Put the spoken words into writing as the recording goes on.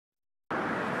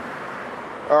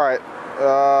All right,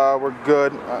 we're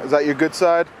good. Is that your good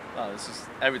side? Oh, this is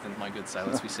everything's my good side.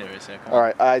 Let's be serious here. Come All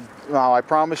on. right, I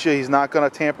promise you, he's not gonna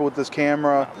tamper with this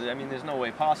camera. No, I mean, there's no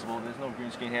way possible. There's no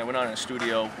green screen here. We're not in a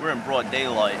studio. We're in broad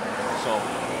daylight. So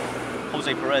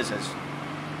Jose Perez has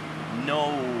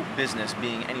no business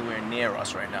being anywhere near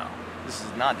us right now. This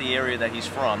is not the area that he's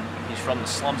from. He's from the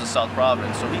slums of South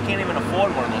Providence, so he can't even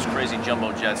afford one of those crazy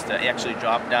jumbo jets to actually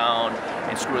drop down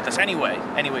and screw with us any way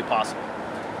possible.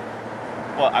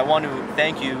 But I want to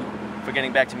thank you for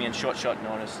getting back to me in short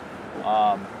notice.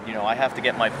 You know, I have to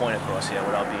get my point across here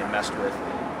without being messed with.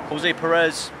 Jose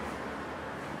Perez,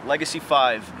 Legacy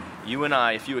 5, you and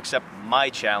I, if you accept my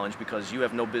challenge, because you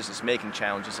have no business making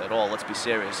challenges at all, let's be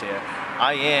serious here,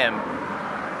 I am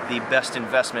the best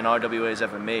investment RWA has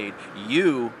ever made.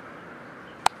 You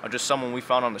are just someone we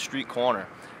found on the street corner,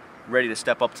 ready to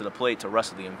step up to the plate to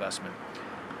wrestle the investment.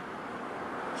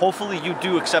 Hopefully you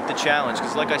do accept the challenge,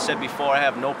 because like I said before, I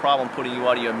have no problem putting you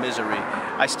out of your misery.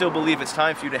 I still believe it's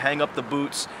time for you to hang up the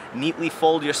boots, neatly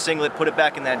fold your singlet, put it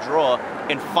back in that drawer,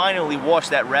 and finally wash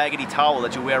that raggedy towel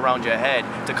that you wear around your head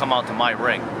to come out to my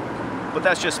ring. But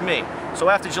that's just me. So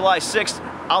after July 6th,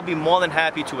 I'll be more than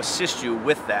happy to assist you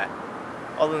with that.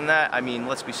 Other than that, I mean,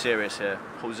 let's be serious here.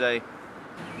 Jose,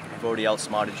 I've already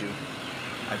outsmarted you.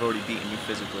 I've already beaten you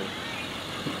physically.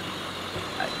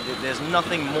 There's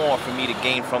nothing more for me to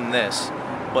gain from this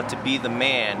but to be the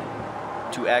man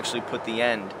to actually put the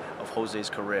end of Jose's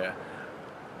career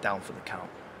down for the count.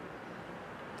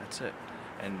 That's it.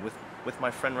 And with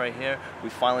my friend right here, we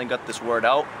finally got this word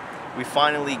out. We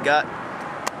finally got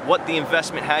what the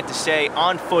investment had to say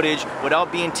on footage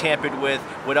without being tampered with,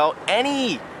 without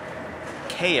any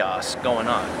chaos going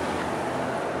on.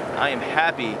 I am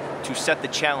happy to set the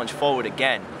challenge forward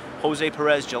again. Jose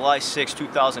Perez, July 6,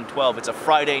 2012. It's a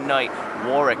Friday night,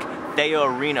 Warwick,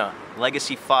 Thayer Arena,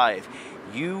 Legacy 5.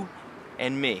 You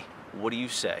and me, what do you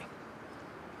say?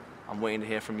 I'm waiting to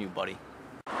hear from you, buddy.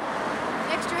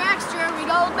 Extra, extra,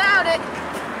 read all about it.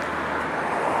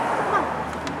 Come on.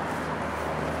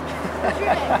 What's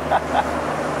your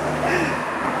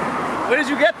name? Where did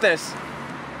you get this?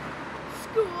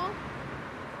 School.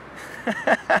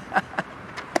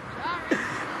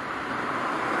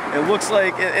 It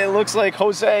looks like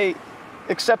Jose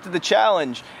accepted the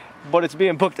challenge, but it's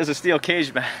being booked as a steel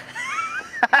cage match.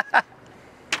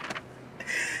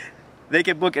 They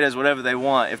can book it as whatever they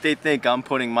want. If they think I'm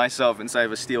putting myself inside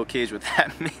of a steel cage with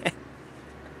that man,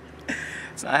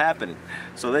 it's not happening.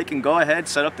 So they can go ahead,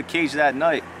 set up the cage that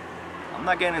night. I'm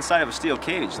not getting inside of a steel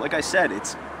cage. Like I said,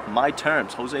 it's my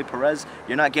terms. Jose Perez,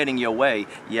 you're not getting your way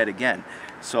yet again.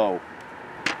 So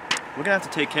we're gonna have to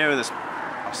take care of this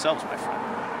ourselves, my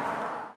friend.